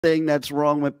thing that's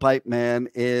wrong with Pipe Man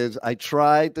is I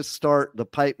tried to start the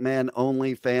Pipe Man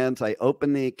OnlyFans. I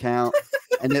opened the account,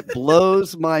 and it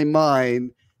blows my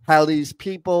mind how these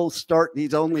people start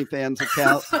these OnlyFans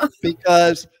accounts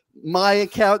because my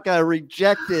account got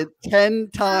rejected 10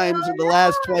 times in the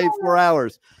last 24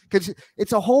 hours because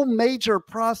it's a whole major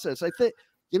process. I think,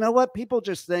 you know what? People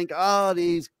just think, oh,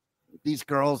 these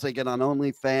girls, they get on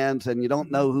OnlyFans and you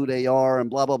don't know who they are and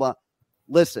blah, blah, blah.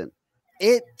 Listen,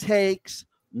 it takes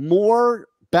more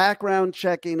background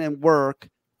checking and work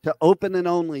to open an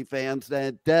OnlyFans than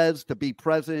it does to be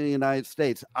president of the United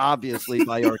States, obviously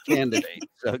by our candidates.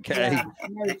 Okay. Yeah,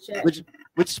 no shit.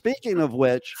 Which speaking of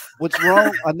which, what's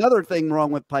wrong? Another thing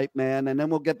wrong with Pipe Man, and then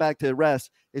we'll get back to the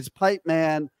rest, is Pipe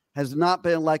Man has not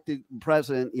been elected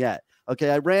president yet.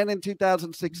 Okay. I ran in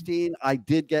 2016. I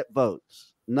did get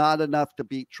votes, not enough to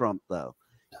beat Trump, though.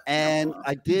 And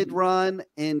I did run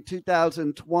in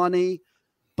 2020,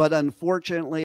 but unfortunately,